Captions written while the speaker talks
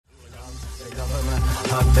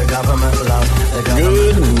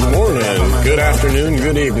Good morning, good afternoon,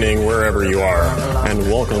 good evening, wherever you are, and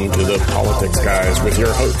welcome to the Politics Guys with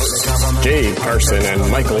your hosts, Jay Carson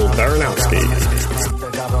and Michael Baranowski.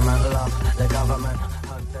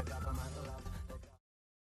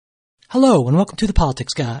 Hello, and welcome to the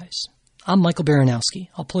Politics Guys. I'm Michael Baranowski,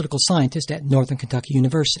 a political scientist at Northern Kentucky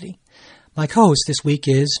University. My co-host this week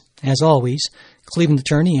is, as always, Cleveland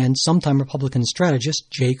attorney and sometime Republican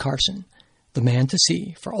strategist Jay Carson, the man to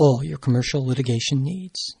see for all your commercial litigation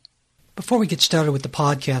needs. Before we get started with the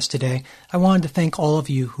podcast today, I wanted to thank all of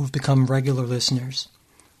you who've become regular listeners.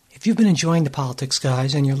 If you've been enjoying the Politics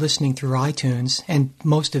Guys and you're listening through iTunes, and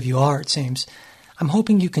most of you are, it seems, I'm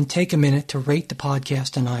hoping you can take a minute to rate the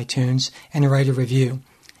podcast on iTunes and write a review,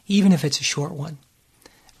 even if it's a short one.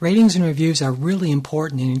 Ratings and reviews are really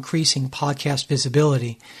important in increasing podcast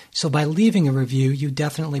visibility, so by leaving a review, you'd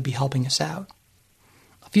definitely be helping us out.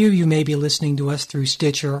 A few of you may be listening to us through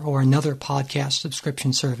Stitcher or another podcast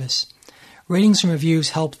subscription service. Ratings and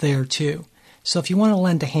reviews help there too, so if you want to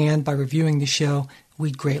lend a hand by reviewing the show,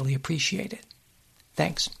 we'd greatly appreciate it.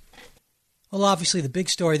 Thanks. Well, obviously, the big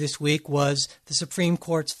story this week was the Supreme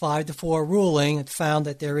Court's 5-4 ruling that found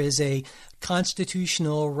that there is a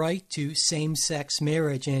constitutional right to same-sex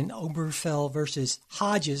marriage in Obergefell versus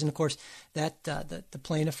Hodges. And, of course, that the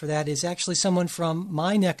plaintiff for that is actually someone from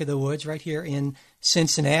my neck of the woods right here in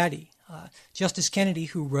Cincinnati. Justice Kennedy,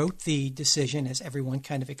 who wrote the decision, as everyone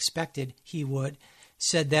kind of expected he would,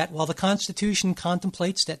 said that while the Constitution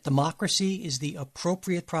contemplates that democracy is the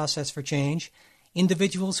appropriate process for change,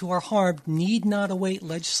 individuals who are harmed need not await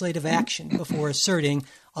legislative action before asserting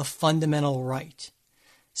a fundamental right.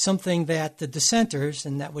 Something that the dissenters,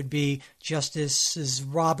 and that would be Justices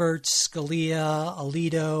Roberts, Scalia,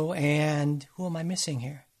 Alito, and who am I missing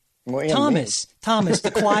here? Well, Thomas,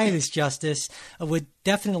 the quietest justice, would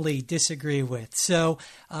definitely disagree with. So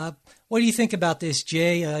what do you think about this,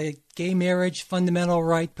 Jay? Gay marriage, fundamental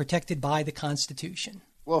right protected by the Constitution.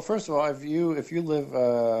 Well, first of all, if you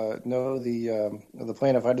know the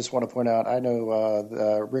plaintiff, I just want to point out I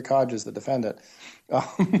know Rick Hodges, the defendant. Well,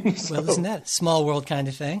 isn't that a small world kind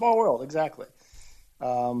of thing? Small world, exactly.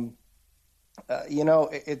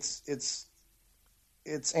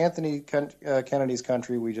 It's Anthony Kennedy's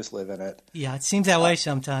country. We just live in it. Yeah, it seems that way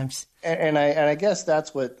sometimes. And I guess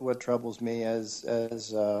that's what troubles me as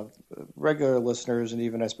regular listeners, and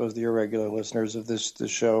even I suppose the irregular listeners of this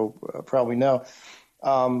show probably know.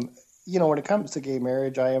 When it comes to gay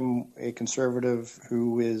marriage, I am a conservative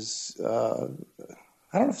who is,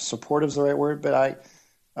 I don't know if supportive is the right word, but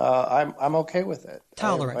I'm okay with it.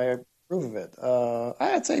 Tolerant. I approve of it.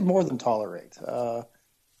 I'd say more than tolerate. I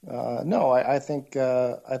think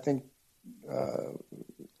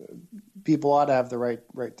people ought to have the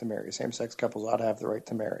right to marry. Same-sex couples ought to have the right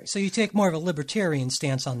to marry. So you take more of a libertarian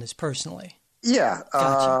stance on this personally? Yeah.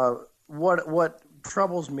 Gotcha. What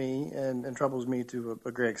troubles me and troubles me to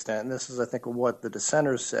a great extent, and this is, I think, what the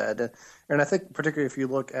dissenters said, and I think particularly if you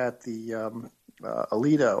look at the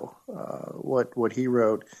Alito, what he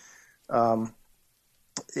wrote,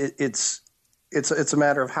 it's a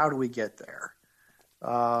matter of how do we get there,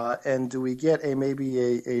 and do we get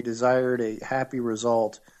maybe a desired, a happy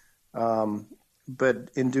result,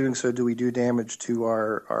 but in doing so, do we do damage to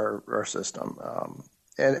our system?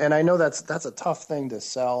 And I know that's a tough thing to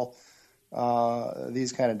sell.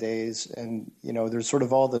 These kind of days, and there's sort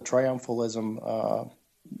of all the triumphalism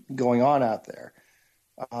going on out there,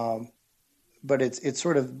 but it's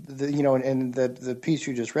sort of and the piece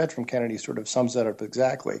you just read from Kennedy sort of sums that up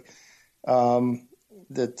exactly.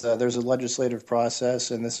 That there's a legislative process,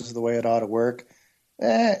 and this is the way it ought to work,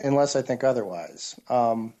 unless I think otherwise,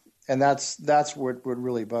 and that's what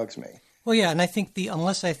really bugs me. Well, yeah, and I think the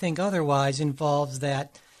unless I think otherwise involves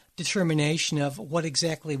that determination of what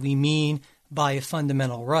exactly we mean by a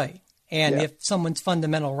fundamental right. And if someone's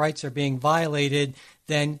fundamental rights are being violated,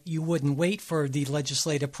 then you wouldn't wait for the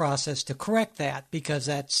legislative process to correct that, because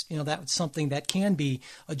that's that's something that can be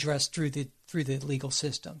addressed through the legal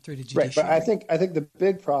system, through the judiciary. Right, but I think the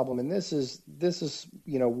big problem, and this is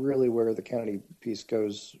really where the Kennedy piece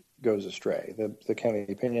goes astray, the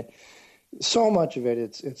Kennedy opinion. So much of it,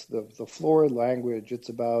 it's the florid language. It's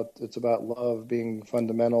about love being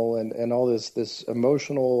fundamental and all this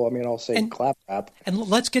emotional. I'll say claptrap. And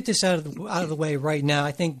let's get this out of the way right now.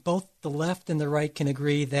 I think both the left and the right can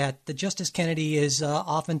agree that the Justice Kennedy is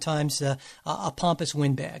oftentimes a pompous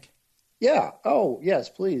windbag. Yeah. Oh yes,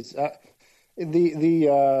 please.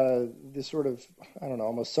 The sort of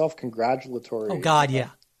almost self-congratulatory. Oh God,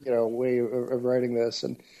 yeah. Way of writing this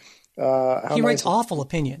and. He writes awful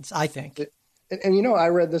opinions, I think. And I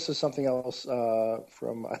read this as something else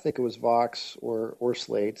from, I think it was Vox or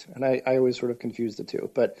Slate, and I always sort of confuse the two,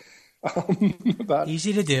 but about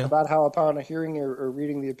easy to do. About how upon hearing or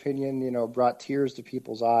reading the opinion, brought tears to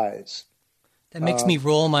people's eyes. That makes me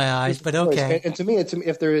roll my eyes, but okay. And to me,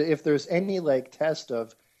 if there's any test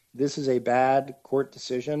of this is a bad court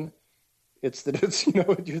decision, it's that it's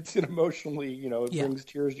emotionally it brings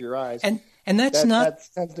tears to your eyes. And that's that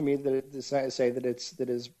tends to me to say that it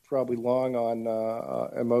is probably long on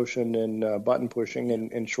emotion and button pushing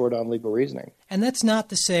and short on legal reasoning. And that's not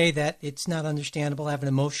to say that it's not understandable to have an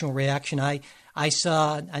emotional reaction. I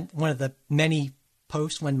saw one of the many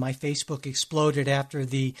posts when my Facebook exploded after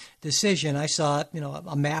the decision. I saw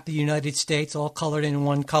a map of the United States all colored in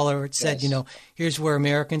one color. It said here's where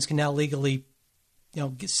Americans can now legally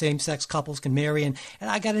same-sex couples can marry, and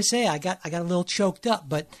I got to say I got a little choked up.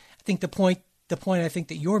 But I think the point I think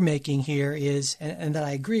that you're making here is, and that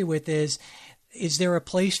I agree with, is there a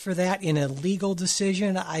place for that in a legal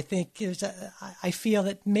decision? I think I feel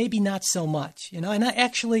that maybe not so much, and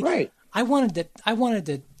I wanted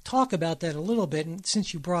to talk about that a little bit, and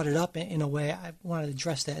since you brought it up in a way, I wanted to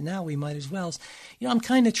address that now. We might as well. I'm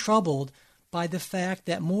kind of troubled by the fact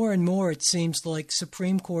that more and more it seems like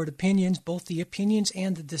Supreme Court opinions, both the opinions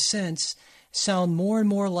and the dissents, sound more and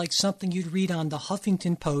more like something you'd read on the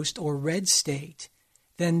Huffington Post or Red State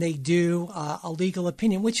than they do a legal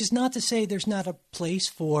opinion, which is not to say there's not a place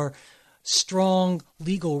for strong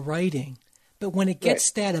legal writing. But when it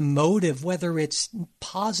gets that emotive, whether it's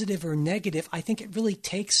positive or negative, I think it really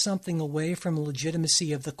takes something away from the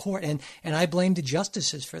legitimacy of the court. And I blame the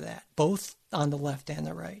justices for that, both on the left and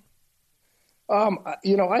the right.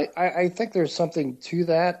 I think there's something to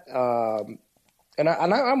that. And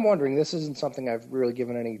I'm wondering, this isn't something I've really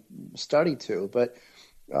given any study to, but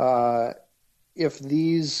if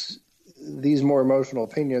these more emotional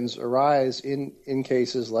opinions arise in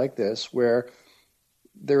cases like this, where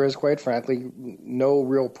there is, quite frankly, no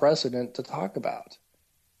real precedent to talk about.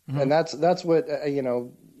 Mm-hmm. And that's what,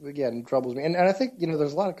 again, troubles me. And I think,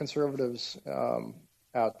 there's a lot of conservatives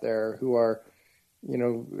out there who are,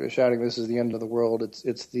 shouting this is the end of the world,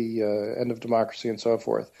 it's the end of democracy and so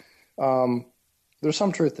forth. There's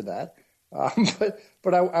some truth to that.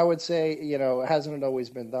 But I would say, hasn't it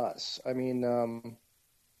always been thus? I mean,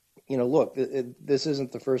 look, this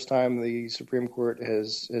isn't the first time the Supreme Court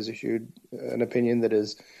has issued an opinion that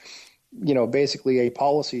is, basically a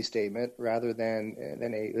policy statement rather than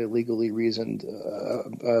a legally reasoned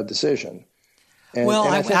decision. And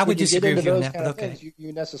I would disagree with you on that, but okay. Things,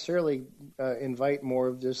 you necessarily invite more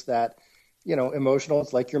of just that, emotional.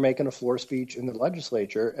 It's like you're making a floor speech in the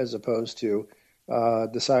legislature as opposed to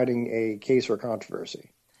deciding a case or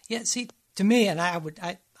controversy. Yeah, see, to me, and I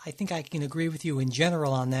think I can agree with you in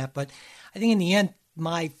general on that, but I think in the end,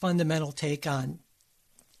 my fundamental take on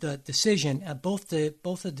the decision, both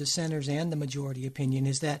the dissenters and the majority opinion,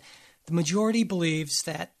 is that the majority believes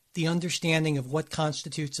that the understanding of what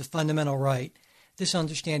constitutes a fundamental right, this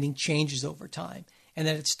understanding changes over time, and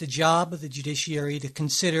that it's the job of the judiciary to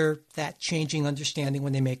consider that changing understanding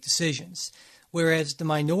when they make decisions. Whereas the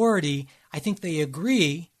minority, I think they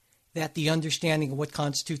agree that the understanding of what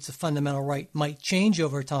constitutes a fundamental right might change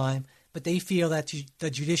over time, but they feel that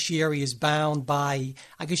the judiciary is bound by,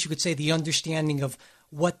 I guess you could say, the understanding of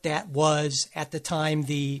what that was at the time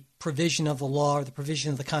the provision of the law or the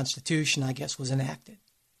provision of the Constitution, I guess, was enacted.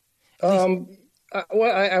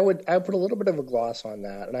 I would put a little bit of a gloss on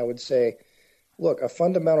that, and I would say, look, a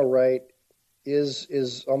fundamental right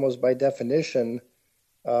is almost by definition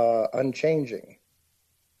unchanging.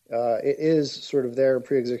 It is sort of there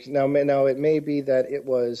pre-existing. Now it may be that it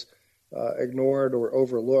was ignored or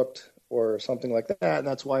overlooked or something like that, and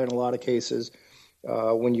that's why in a lot of cases,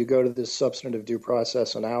 when you go to this substantive due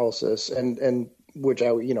process analysis, and which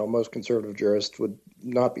most conservative jurists would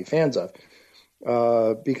not be fans of,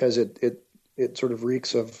 because it sort of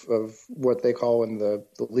reeks of what they call in the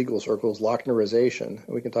legal circles Lochnerization.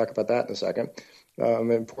 We can talk about that in a second.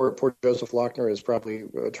 And poor Joseph Lochner is probably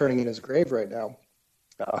turning in his grave right now.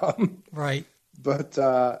 Right. But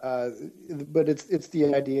it's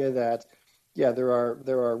the idea that there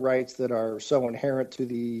are rights that are so inherent to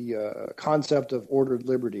the concept of ordered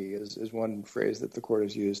liberty is one phrase that the court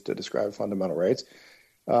has used to describe fundamental rights.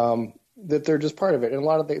 That they're just part of it, and a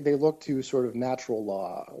lot of they look to sort of natural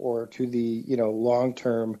law or to the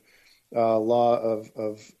long-term law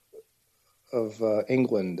of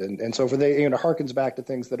England, and so for it harkens back to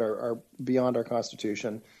things that are beyond our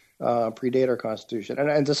Constitution, predate our Constitution,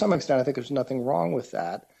 and to some extent I think there's nothing wrong with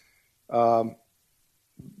that,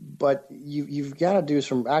 but you've got to do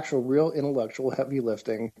some actual real intellectual heavy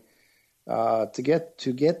lifting to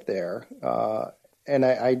get there. And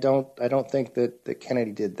I don't think that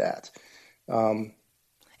Kennedy did that.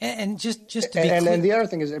 And just to be and clear, and the other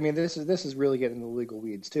thing is, I mean, this is really getting into the legal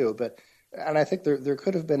weeds too. And I think there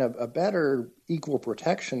could have been a better equal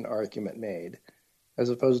protection argument made, as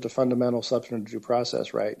opposed to fundamental substantive due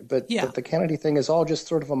process right. But the Kennedy thing is all just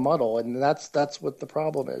sort of a muddle, and that's what the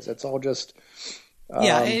problem is. It's all just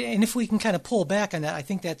and if we can kind of pull back on that, I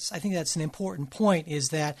think that's an important point, is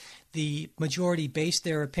that the majority based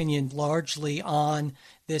their opinion largely on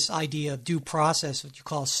this idea of due process, what you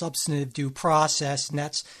call substantive due process, and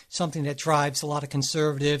that's something that drives a lot of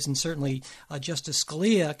conservatives and certainly Justice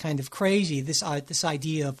Scalia kind of crazy. This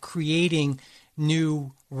idea of creating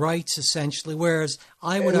new rights, essentially. Whereas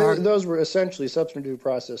I would argue those were essentially substantive due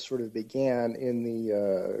process sort of began in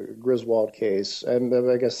the Griswold case, and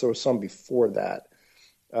I guess there was some before that.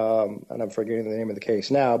 And I'm forgetting the name of the case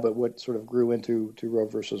now, but what sort of grew into Roe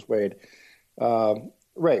versus Wade,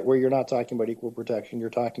 right, where you're not talking about equal protection, you're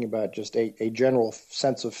talking about just a general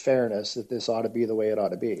sense of fairness that this ought to be the way it ought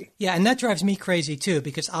to be. Yeah, and that drives me crazy too,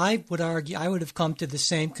 because I would argue I would have come to the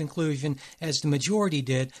same conclusion as the majority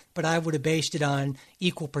did, but I would have based it on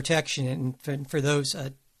equal protection. And for those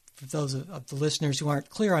of the listeners who aren't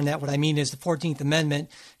clear on that, what I mean is the 14th Amendment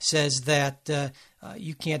says that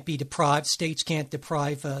you can't be deprived, states can't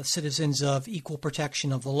deprive citizens of equal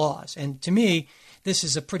protection of the laws. And to me, this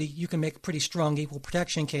is you can make a pretty strong equal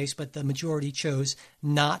protection case, but the majority chose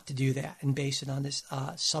not to do that and base it on this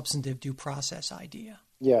substantive due process idea.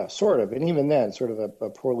 Yeah, sort of. And even then, sort of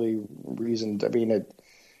a poorly reasoned, I mean,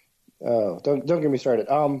 don't get me started.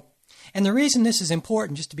 And the reason this is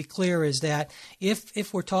important, just to be clear, is that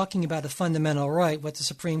if we're talking about a fundamental right, what the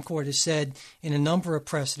Supreme Court has said in a number of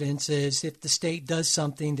precedents is if the state does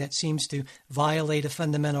something that seems to violate a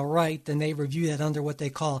fundamental right, then they review that under what they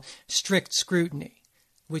call strict scrutiny,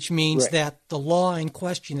 which means that the law in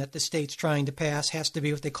question that the state's trying to pass has to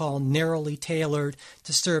be what they call narrowly tailored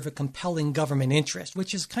to serve a compelling government interest,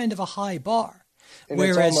 which is kind of a high bar. And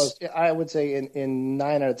whereas, it's almost, I would say in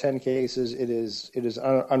 9 out of 10 cases, it is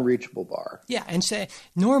an unreachable bar. Yeah, and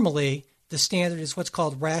normally the standard is what's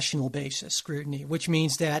called rational basis scrutiny, which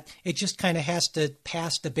means that it just kind of has to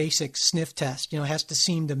pass the basic sniff test. Has to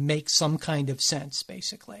seem to make some kind of sense,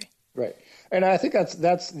 basically. Right, and I think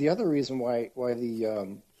that's the other reason why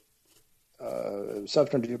the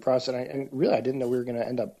substantive due process. And really, I didn't know we were going to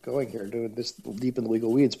end up going here doing this deep in the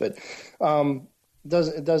legal weeds, but.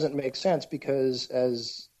 It doesn't make sense because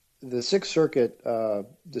as the Sixth Circuit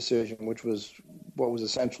decision, which was what was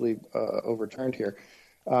essentially overturned here,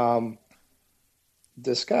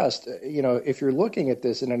 discussed, if you're looking at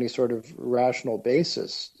this in any sort of rational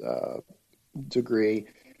basis degree,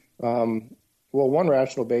 one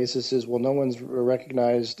rational basis is, no one's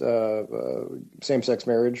recognized same-sex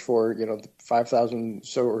marriage for 5,000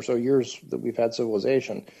 or so years that we've had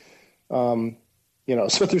civilization.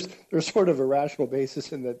 So there's sort of a rational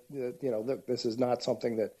basis in that, that this is not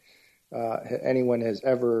something that anyone has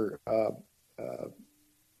ever,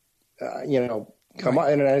 come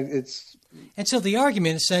on. And so the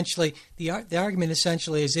argument essentially,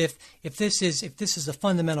 is if this is a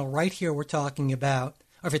fundamental right here we're talking about,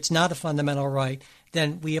 or if it's not a fundamental right,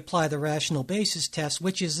 then we apply the rational basis test,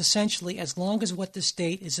 which is essentially as long as what the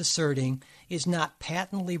state is asserting is not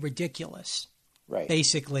patently ridiculous. Right.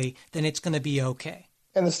 Basically, then it's going to be okay.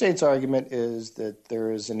 And the state's argument is that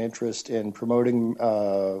there is an interest in promoting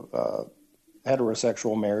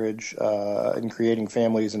heterosexual marriage and creating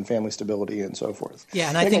families and family stability and so forth. Yeah,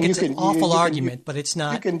 and I think it's an awful argument, but it's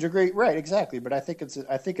not. You can agree, right? Exactly, but I think it's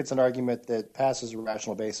an argument that passes a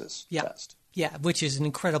rational basis test. Yeah, which is an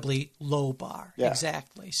incredibly low bar. Yeah.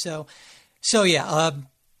 Exactly. So yeah.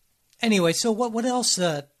 Anyway, so what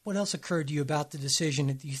else occurred to you about the decision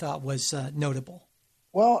that you thought was notable?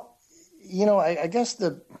 Well, I guess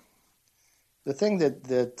the thing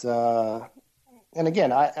that and again,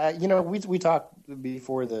 we talked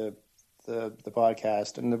before the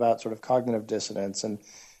podcast and about sort of cognitive dissonance, and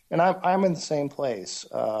I'm in the same place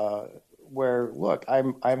where, look,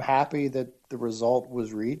 I'm happy that the result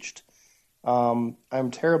was reached. I'm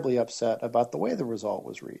terribly upset about the way the result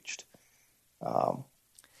was reached.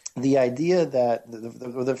 The idea that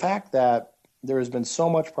the fact that there has been so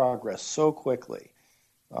much progress so quickly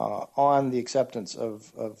on the acceptance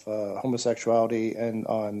of homosexuality and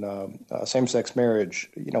on same-sex marriage,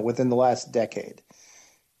 within the last decade,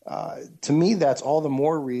 to me, that's all the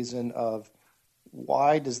more reason of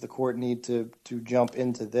why does the court need to jump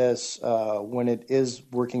into this when it is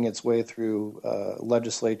working its way through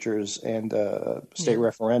legislatures and state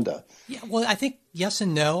referenda? Yeah, well, I think yes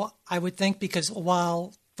and no. I would think because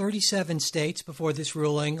while 37 states before this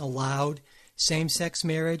ruling allowed same-sex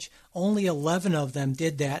marriage. Only 11 of them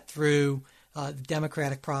did that through the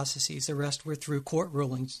democratic processes. The rest were through court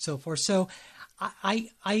rulings and so forth. So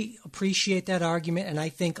I appreciate that argument, and I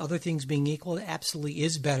think other things being equal, it absolutely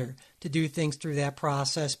is better to do things through that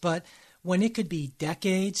process. But when it could be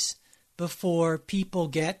decades before people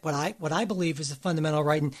get what I believe is a fundamental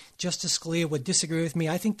right, and Justice Scalia would disagree with me.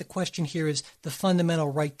 I think the question here is the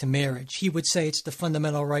fundamental right to marriage. He would say it's the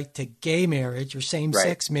fundamental right to gay marriage or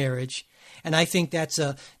same-sex marriage, and I think that's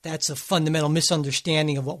a fundamental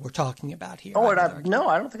misunderstanding of what we're talking about here. No,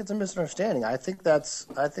 I don't think it's a misunderstanding. I think that's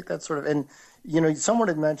sort of, and someone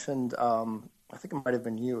had mentioned, I think it might have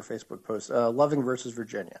been you, a Facebook post, Loving versus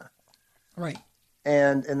Virginia, right?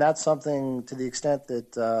 And that's something, to the extent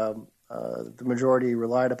that the majority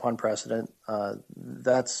relied upon precedent.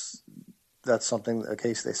 That's something, a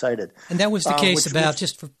case they cited. And that was the case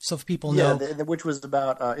so people know. Which was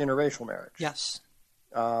about interracial marriage. Yes.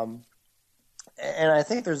 And I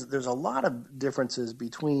think there's a lot of differences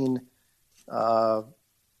between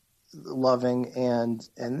Loving and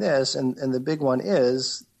this, and the big one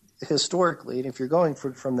is historically, and if you're going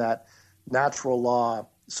from that natural law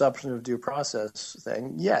substantive due process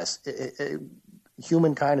thing, yes,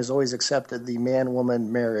 humankind has always accepted the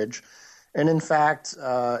man-woman marriage. And in fact,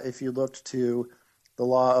 if you looked to the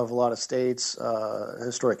law of a lot of states,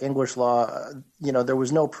 historic English law, there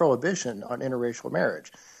was no prohibition on interracial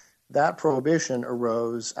marriage. That prohibition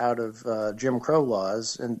arose out of Jim Crow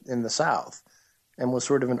laws in the South and was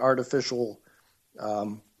sort of an artificial,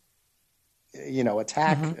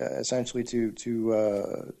 attack essentially to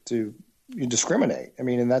discriminate. I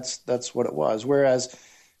mean, and that's what it was. Whereas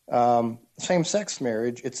same-sex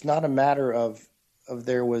marriage, it's not a matter of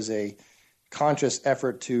there was a conscious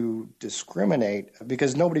effort to discriminate,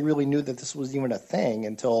 because nobody really knew that this was even a thing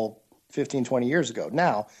until 15, 20 years ago.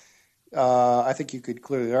 Now, I think you could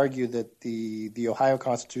clearly argue that the Ohio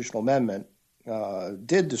Constitutional Amendment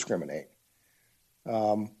did discriminate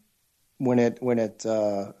when it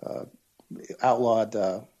outlawed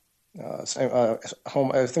I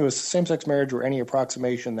think it was same-sex marriage or any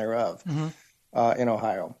approximation thereof in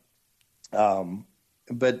Ohio.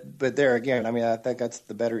 But there again, I mean, I think that's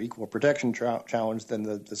the better equal protection challenge than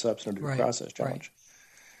the substantive due process challenge.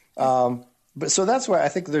 Right. But so that's why I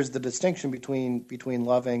think there's the distinction between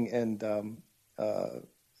Loving and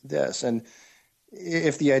this. And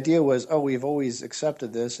if the idea was, we've always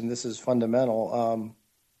accepted this and this is fundamental,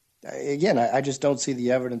 again, I just don't see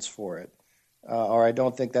the evidence for it. Or I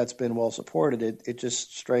don't think that's been well supported. It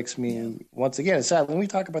just strikes me, once again, it's sad. When we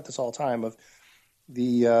talk about this all the time of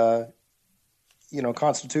the,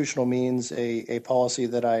 constitutional means a policy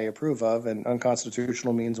that I approve of, and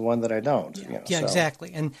unconstitutional means one that I don't.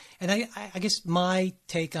 Exactly. And I guess my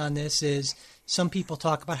take on this is some people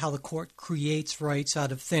talk about how the court creates rights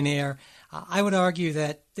out of thin air. I would argue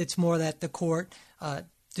that it's more that the court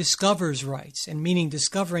discovers rights, and meaning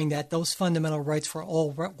discovering that those fundamental rights were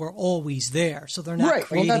always there, so they're not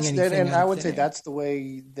creating anything. And I would say that's the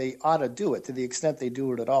way they ought to do it, to the extent they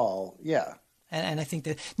do it at all. Yeah. And I think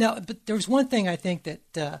that now, but there was one thing I think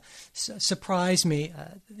that surprised me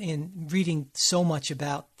in reading so much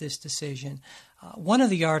about this decision. One of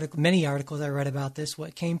the many articles I read about this,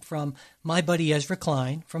 what came from my buddy Ezra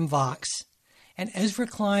Klein from Vox, and Ezra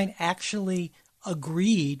Klein actually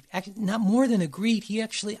agreed, not more than agreed, he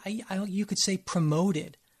actually, you could say,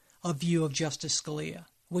 promoted a view of Justice Scalia,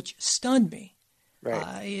 which stunned me.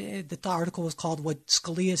 Right. The article was called "What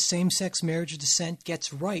Scalia's Same-Sex Marriage Dissent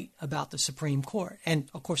Gets Right About the Supreme Court." And,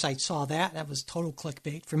 of course, I saw that. That was total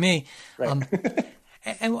clickbait for me. Right.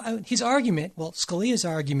 And his argument, Scalia's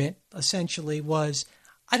argument, essentially was,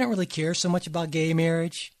 I don't really care so much about gay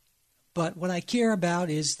marriage, but what I care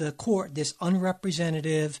about is the court, this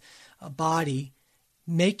unrepresentative body,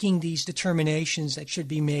 making these determinations that should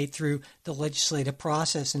be made through the legislative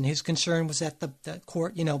process. And his concern was that the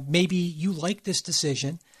court, maybe you like this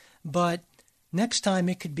decision, but next time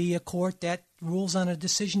it could be a court that rules on a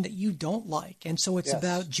decision that you don't like. And so it's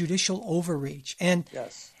about judicial overreach. And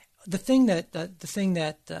the thing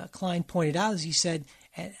that Klein pointed out is he said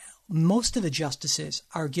most of the justices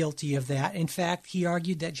are guilty of that. In fact, he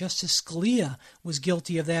argued that Justice Scalia was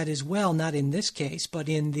guilty of that as well, not in this case, but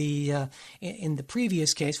in the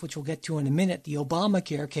previous case, which we'll get to in a minute, the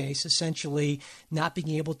Obamacare case, essentially not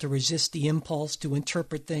being able to resist the impulse to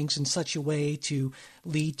interpret things in such a way to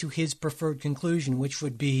lead to his preferred conclusion, which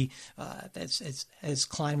would be, as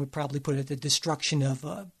Klein would probably put it, the destruction of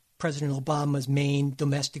President Obama's main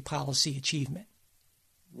domestic policy achievement.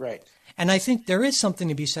 Right. And I think there is something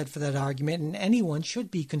to be said for that argument, and anyone should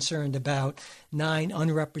be concerned about 9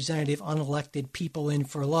 unrepresentative, unelected people in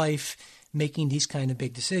for life making these kind of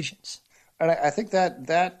big decisions. And I think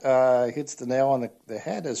that hits the nail on the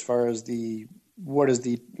head as far as what is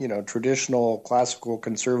the traditional classical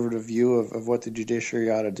conservative view of what the judiciary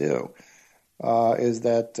ought to do, is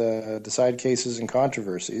that decide cases and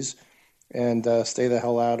controversies and stay the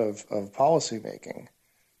hell out of policymaking.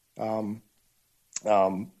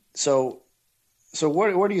 So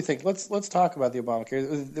what do you think? Let's talk about the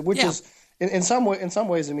Obamacare, which is in some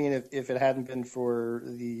ways. I mean, if it hadn't been for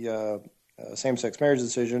the same-sex marriage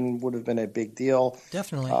decision, would have been a big deal.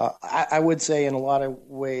 Definitely. I would say in a lot of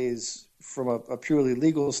ways, from a purely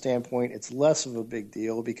legal standpoint, it's less of a big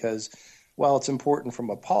deal because while it's important from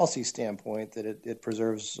a policy standpoint that it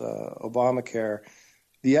preserves Obamacare,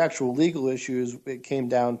 the actual legal issues, it came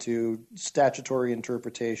down to statutory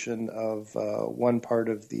interpretation of one part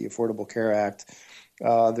of the Affordable Care Act.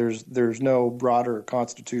 There's no broader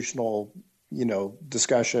constitutional,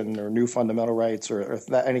 discussion or new fundamental rights or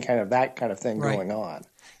any kind of that kind of thing going on.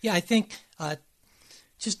 Yeah, I think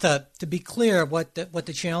just to be clear, what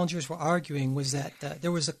the challengers were arguing was that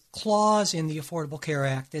there was a clause in the Affordable Care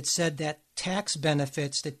Act that said that tax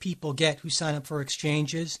benefits that people get who sign up for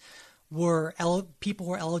exchanges people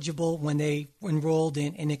were eligible when they enrolled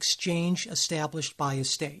in an exchange established by a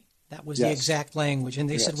state. That was the exact language. And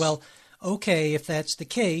they said, well, okay, if that's the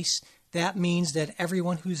case, that means that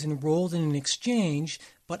everyone who's enrolled in an exchange,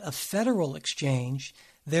 but a federal exchange,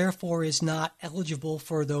 therefore is not eligible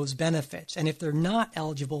for those benefits. And if they're not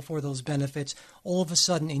eligible for those benefits, all of a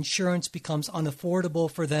sudden insurance becomes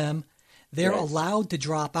unaffordable for them. They're allowed to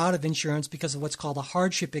drop out of insurance because of what's called a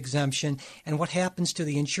hardship exemption. And what happens to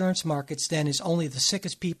the insurance markets then is only the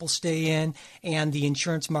sickest people stay in, and the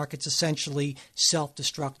insurance markets essentially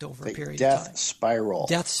self-destruct over a period of time. Death spiral.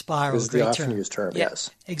 Death spiral. Is the often used term,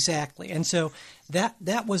 yes. Exactly. And so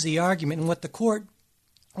that was the argument. And what the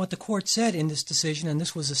court said in this decision, and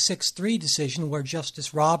this was a 6-3 decision where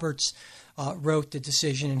Justice Roberts wrote the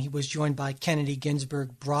decision, and he was joined by Kennedy,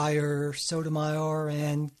 Ginsburg, Breyer, Sotomayor,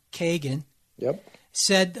 and Kagan,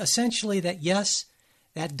 said essentially that, yes,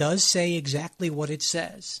 that does say exactly what it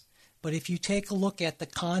says. But if you take a look at the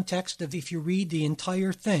context of, if you read the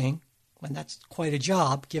entire thing, and that's quite a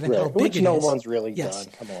job given how big it is. Which no one's really done.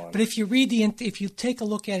 Come on. But if you take a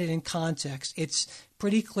look at it in context, it's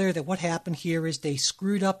pretty clear that what happened here is they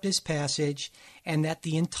screwed up this passage, and that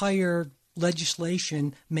the entire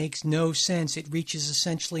legislation makes no sense. It reaches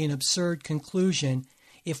essentially an absurd conclusion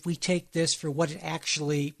if we take this for what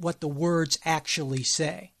the words actually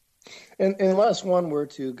say. And unless one were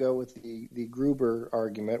to go with the Gruber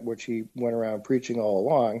argument, which he went around preaching all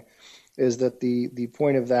along, is that the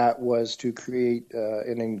point of that was to create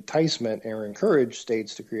an enticement or encourage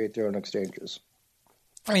states to create their own exchanges.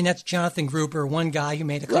 I mean, that's Jonathan Gruber, one guy who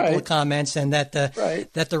made a couple of comments, and that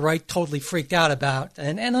the right totally freaked out about,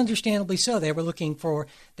 and understandably so. They were looking for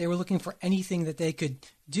anything that they could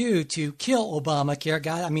do to kill Obamacare.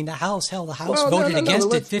 God, I mean, the House voted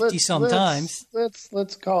against it 50-some times.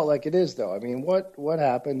 Let's call it like it is, though. I mean, what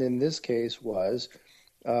happened in this case was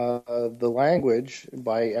the language,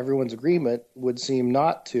 by everyone's agreement, would seem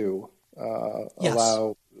not to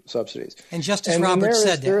allow subsidies. And Justice Roberts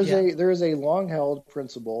said that. There is a long-held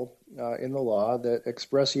principle in the law that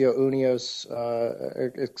expressio unius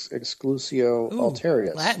exclusio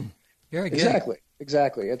alterius. Latin. Very good.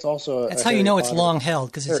 Exactly. It's also that's how you know it's long-held,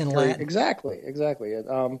 because it's in Latin. Exactly.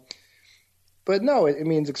 But no, it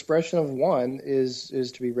means expression of one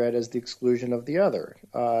is to be read as the exclusion of the other.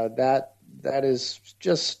 That is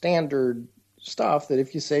just standard stuff that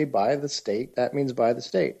if you say by the state, that means by the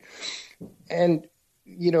state. And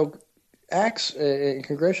acts,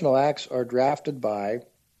 congressional acts are drafted by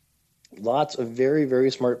lots of very,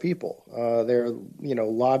 very smart people. They're,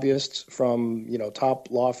 lobbyists from,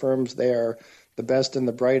 top law firms. They are the best and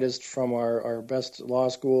the brightest from our best law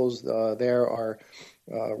schools. There are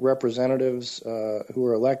representatives who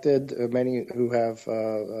are elected, many who have,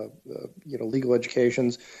 legal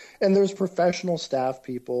educations. And there's professional staff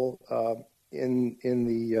people in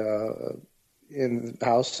the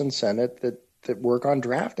House and Senate that work on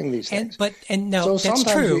drafting these things. So that's true.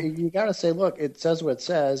 Sometimes you got to say, look, it says what it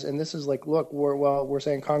says, and this is like, look, we're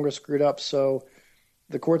saying Congress screwed up, so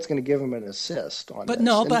the court's going to give them an assist on this.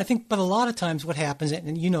 But a lot of times what happens,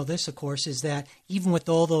 and you know this, of course, is that even with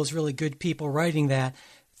all those really good people writing that,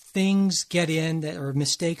 things get in or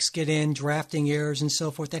mistakes get in, drafting errors and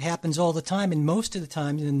so forth. That happens all the time, and most of the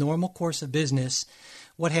time in the normal course of business,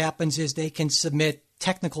 what happens is they can submit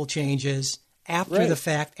technical changes after the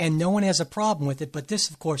fact, and no one has a problem with it. But this,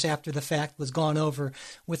 of course, after the fact, was gone over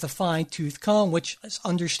with a fine-tooth comb, which is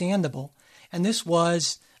understandable. And this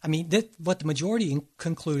was, what the majority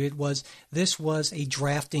concluded was this was a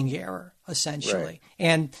drafting error, essentially. Right.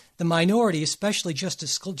 And the minority, especially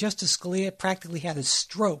Justice Scalia, practically had a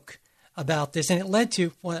stroke about this. And it led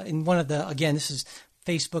to, in one of the, again, this is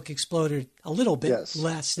Facebook exploded a little bit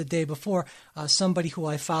less the day before. Somebody who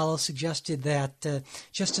I follow suggested that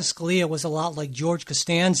Justice Scalia was a lot like George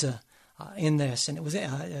Costanza in this. And it was...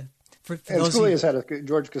 For and Scalia's had a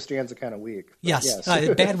George Costanza kind of week. Yes.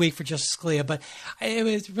 A bad week for Justice Scalia, but it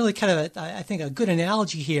was really kind of, I think, a good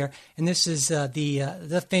analogy here. And this is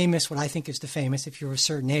the famous, what I think is the famous, if you're a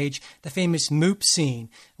certain age, the famous Moop scene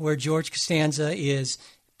where George Costanza is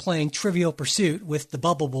playing Trivial Pursuit with the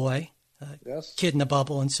Bubble Boy, kid in a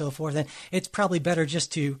bubble and so forth. And it's probably better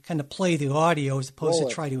just to kind of play the audio as opposed to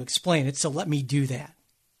try to explain it. So let me do that.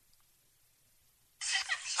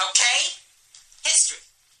 Okay, history.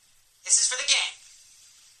 This is for the game.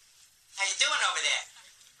 How you doing over there?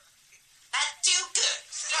 Not too good.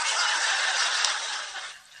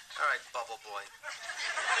 All right, Bubble Boy.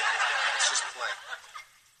 Let's just play.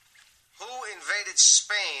 Who invaded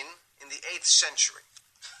Spain in the 8th century?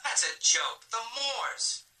 That's a joke. The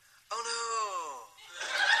Moors. Oh, no.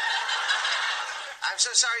 I'm so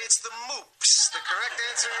sorry, it's the Moops. The correct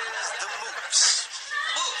answer is the Moops.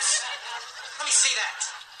 Moops? Let me see that.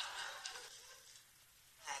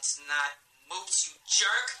 That's not Moops, you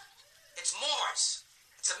jerk. It's Moors.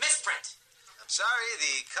 It's a misprint. I'm sorry,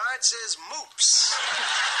 the card says Moops.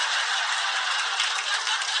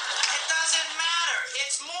 It doesn't matter.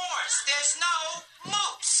 It's Moors. There's no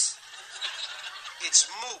Moops. It's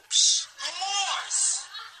Moops. Moors.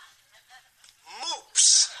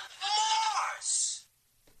 Moops. Moors.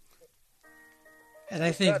 And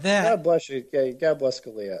I think God bless you. God bless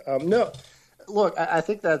Scalia. No, look, I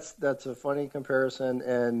think that's a funny comparison,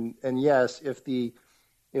 and yes, if the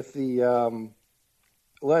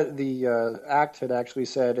act had actually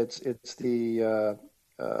said it's the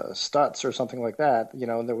Stutz or something like that,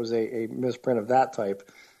 there was a misprint of that type,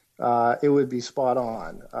 it would be spot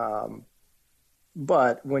on.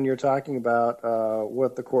 But when you're talking about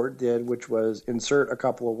what the court did, which was insert a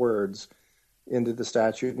couple of words into the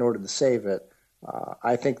statute in order to save it,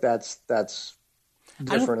 I think that's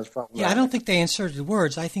different as problematic. Yeah, I don't think they inserted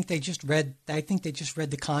words. I think they just read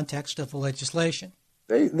the context of the legislation.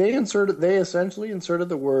 They essentially inserted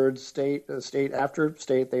the words state after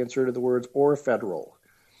state. They inserted the words or federal,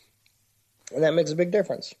 and that makes a big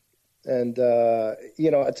difference. And to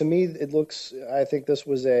me, it looks. I think this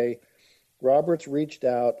was Roberts reached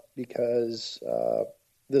out because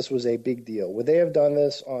this was a big deal. Would they have done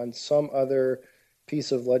this on some other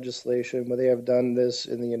piece of legislation? Would they have done this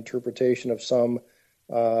in the interpretation of some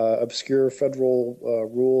obscure federal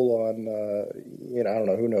rule on, I don't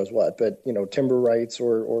know, who knows what, but, timber rights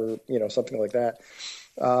or something like that?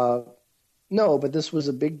 No, but this was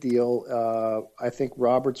a big deal. I think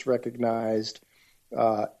Roberts recognized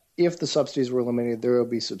if the subsidies were eliminated, there would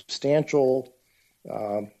be substantial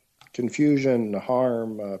confusion,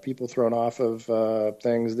 harm, people thrown off of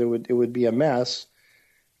things. It would be a mess.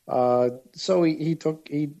 So he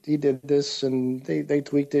did this, and they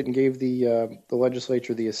tweaked it and gave the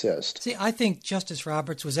legislature the assist. See, I think Justice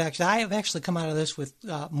Roberts I have actually come out of this with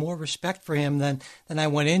more respect for him than I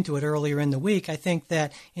went into it earlier in the week. I think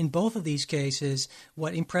that in both of these cases,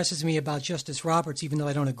 what impresses me about Justice Roberts, even though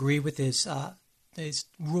I don't agree with his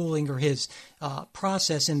ruling or his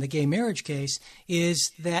process in the gay marriage case,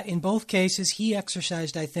 is that in both cases he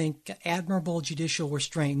exercised, I think, admirable judicial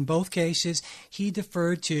restraint. In both cases, he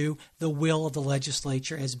deferred to the will of the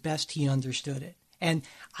legislature as best he understood it. And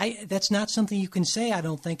that's not something you can say, I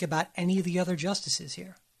don't think, about any of the other justices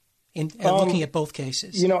here in looking at both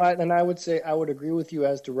cases. I would say I would agree with you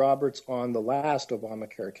as to Roberts on the last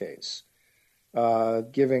Obamacare case.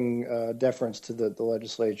 Giving deference to the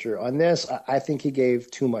legislature. On this, I think he gave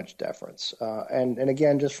too much deference. And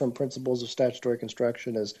again, just from principles of statutory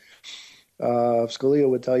construction, as Scalia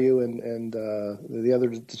would tell you and the other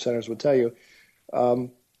dissenters would tell you,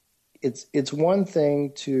 it's one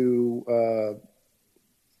thing to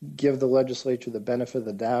give the legislature the benefit of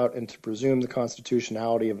the doubt and to presume the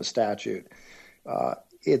constitutionality of a statute.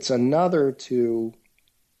 It's another to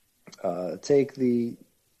take the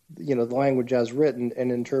language as written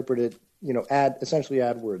and interpret it, essentially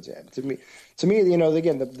add words in. To me,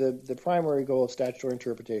 again, the primary goal of statutory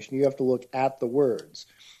interpretation, you have to look at the words.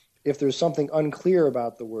 If there's something unclear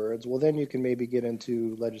about the words, well, then you can maybe get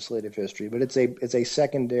into legislative history. But it's a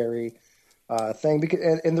secondary thing.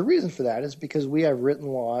 Because, and the reason for that is because we have written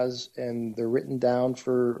laws, and they're written down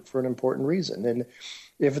for an important reason. And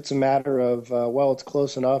if it's a matter of, well, it's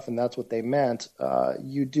close enough and that's what they meant,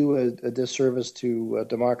 you do a disservice to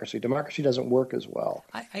democracy. Democracy doesn't work as well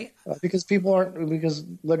because because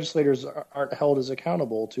legislators aren't held as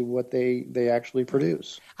accountable to what they actually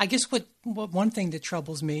produce. I guess what one thing that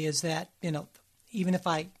troubles me is that, even if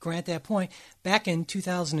I grant that point, back in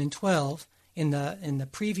 2012, in the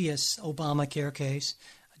previous Obamacare case,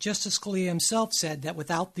 Justice Scalia himself said that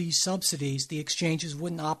without these subsidies, the exchanges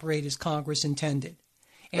wouldn't operate as Congress intended.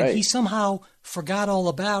 And he somehow forgot all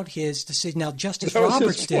about his decision. Now, Justice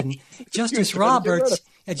Roberts didn't. Justice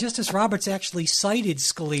Roberts actually cited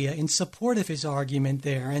Scalia in support of his argument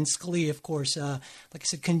there. And Scalia, of course, like I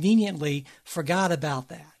said, conveniently forgot about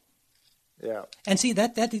that. Yeah. And see,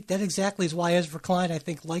 that exactly is why Ezra Klein, I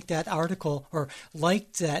think, liked that article, or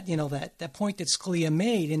liked that, that point that Scalia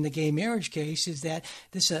made in the gay marriage case, is that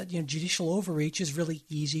this judicial overreach is really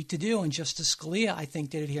easy to do. And Justice Scalia, I think,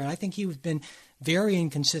 did it here. And I think he has been very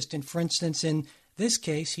inconsistent. For instance, in this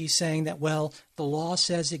case, he's saying that, well, the law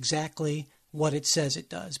says exactly what it says it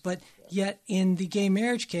does. But yet in the gay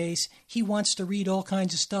marriage case, he wants to read all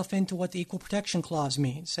kinds of stuff into what the Equal Protection Clause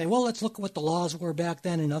means. Say, well, let's look at what the laws were back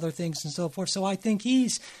then and other things and so forth. So I think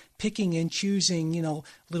he's picking and choosing,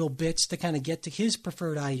 little bits to kind of get to his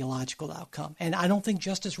preferred ideological outcome. And I don't think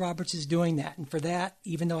Justice Roberts is doing that. And for that,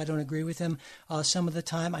 even though I don't agree with him some of the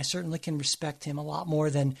time, I certainly can respect him a lot more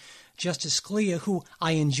than Justice Scalia, who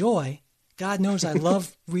I enjoy. God knows I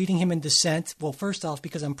love reading him in dissent. Well, first off,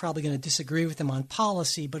 because I'm probably going to disagree with him on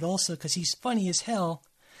policy, but also because he's funny as hell.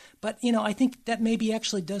 But, I think that maybe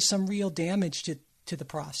actually does some real damage to the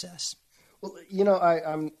process. Well,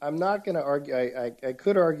 I'm not going to argue. I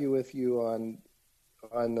could argue with you on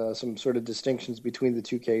some sort of distinctions between the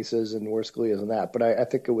two cases and where Scalia is on that. But I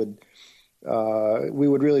think it would we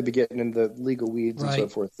would really be getting into the legal weeds and so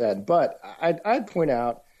forth then. But I'd point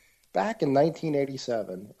out, back in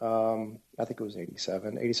 1987, I think it was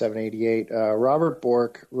 87, 88, Robert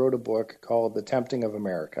Bork wrote a book called The Tempting of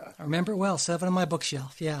America. I remember it well, 7 on my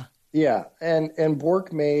bookshelf, yeah. Yeah, and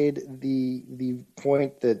Bork made the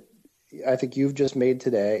point that I think you've just made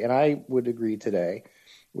today, and I would agree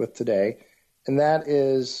with today, and that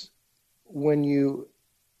is when you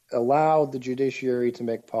allow the judiciary to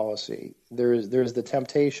make policy, there's the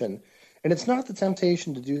temptation. And it's not the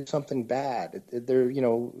temptation to do something bad. They're,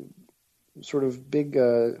 sort of big,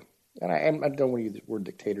 and I don't want to use the word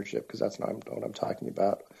dictatorship because that's not what I'm talking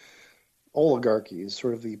about. Oligarchies,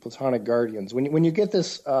 sort of the Platonic guardians. When you get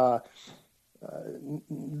this,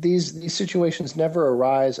 these situations never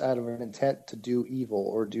arise out of an intent to do evil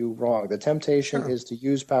or do wrong. The temptation is to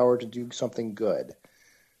use power to do something good.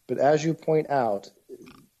 But as you point out,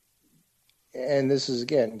 and this is,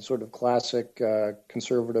 again, sort of classic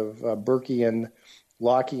conservative Burkean,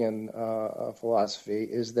 Lockean philosophy,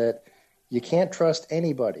 is that you can't trust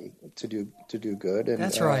anybody to do good. And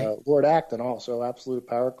that's right. Lord Acton also, absolute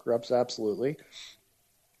power corrupts absolutely.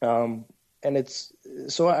 And it's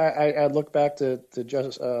so I look back to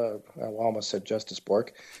Justice. I almost said Justice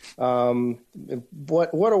Bork. What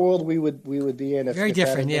a world we would be in if very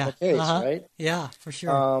different, that had been the case, right? Yeah, for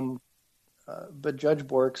sure. But Judge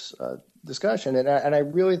Bork's discussion, and I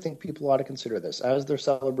really think people ought to consider this as they're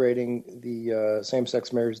celebrating the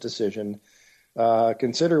same-sex marriage decision.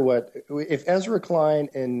 Consider if Ezra Klein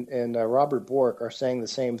and Robert Bork are saying the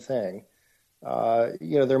same thing.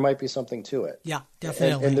 There might be something to it. Yeah,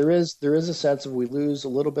 definitely. And there is a sense of we lose a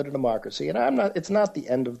little bit of democracy, and it's not the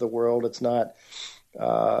end of the world. It's not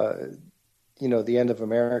the end of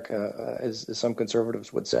America, as some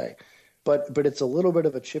conservatives would say. But it's a little bit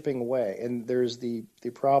of a chipping away, and there's the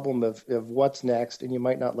problem of what's next, and you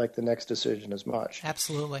might not like the next decision as much.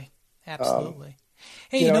 Absolutely.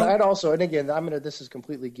 Hey, I'd also, and again, this is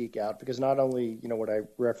completely geek out because not only would I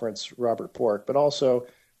reference Robert Bork, but also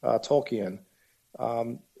Tolkien.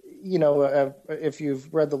 If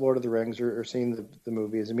you've read The Lord of the Rings or seen the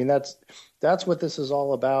movies, I mean that's what this is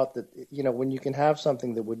all about. That when you can have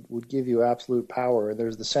something that would give you absolute power,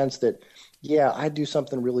 there's the sense that I'd do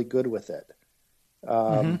something really good with it.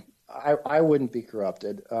 I wouldn't be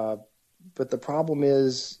corrupted, but the problem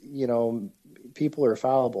is people are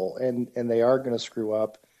fallible and they are going to screw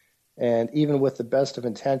up, and even with the best of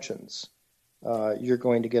intentions, you're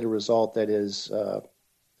going to get a result that is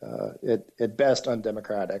at best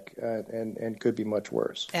undemocratic and could be much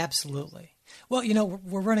worse. Absolutely. Well,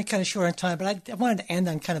 we're running kind of short on time, but I wanted to end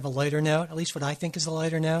on kind of a lighter note, at least what I think is a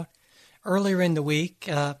lighter note. Earlier in the week,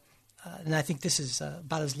 and I think this is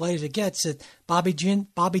about as light as it gets, that Bobby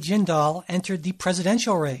Jindal entered the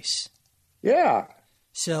presidential race. Yeah.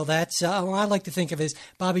 So that's what I like to think of as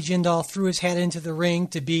Bobby Jindal threw his hat into the ring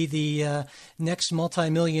to be the next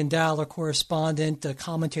multi-million-dollar correspondent,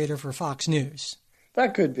 commentator for Fox News.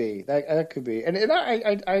 That could be. That could be. And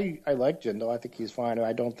I like Jindal. I think he's fine.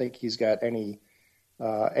 I don't think he's got anything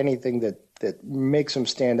that makes him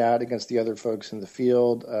stand out against the other folks in the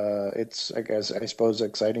field. It's, I suppose,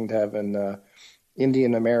 exciting to have an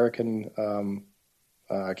Indian American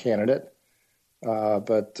candidate,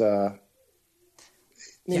 but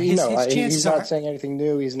he's not saying anything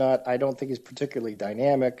new. He's not. I don't think he's particularly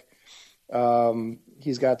dynamic.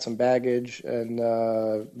 He's got some baggage, and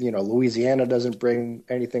Louisiana doesn't bring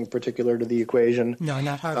anything particular to the equation. No,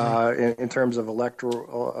 not hardly. In terms of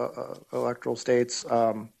electoral states.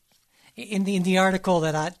 In the article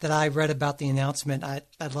that I read about the announcement, I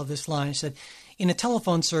love this line. It said, in a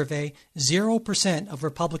telephone survey, 0% of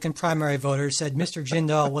Republican primary voters said Mr.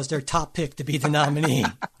 Jindal was their top pick to be the nominee.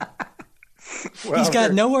 Well, he's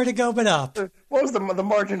got nowhere to go but up. What was the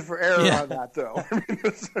margin for error on that, though? I mean, it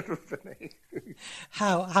was sort of funny.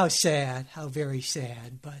 How sad, how very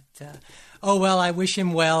sad. But oh well, I wish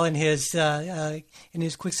him well in his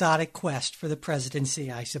quixotic quest for the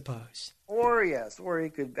presidency, I suppose. Or he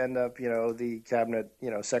could end up, the cabinet,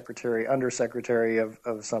 secretary, undersecretary of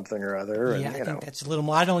something or other. Yeah, and, I think that's a little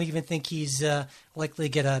more. I don't even think he's likely to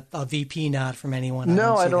get a VP nod from anyone.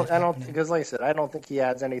 No, I don't, because like I said, I don't think he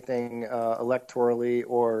adds anything electorally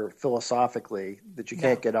or philosophically that you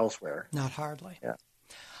can't get elsewhere. Not hardly. Yeah.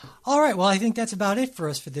 All right. Well, I think that's about it for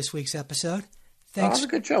us for this week's episode. Thanks. That was a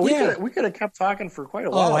good show. Yeah. We could have kept talking for quite a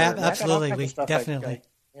while. Oh, absolutely. We definitely. But.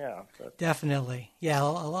 Definitely. Yeah, a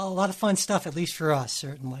lot of fun stuff, at least for us,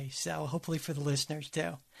 certainly. So hopefully for the listeners,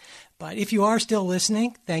 too. But if you are still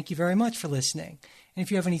listening, thank you very much for listening. And if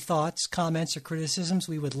you have any thoughts, comments, or criticisms,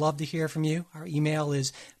 we would love to hear from you. Our email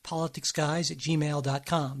is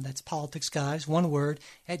politicsguys@gmail.com. That's politicsguys, one word,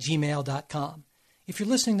 @gmail.com. If you're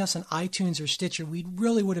listening to us on iTunes or Stitcher, we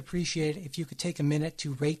really would appreciate it if you could take a minute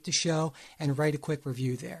to rate the show and write a quick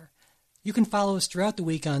review there. You can follow us throughout the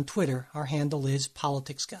week on Twitter. Our handle is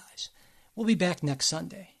politicsguys. We'll be back next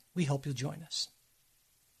Sunday. We hope you'll join us.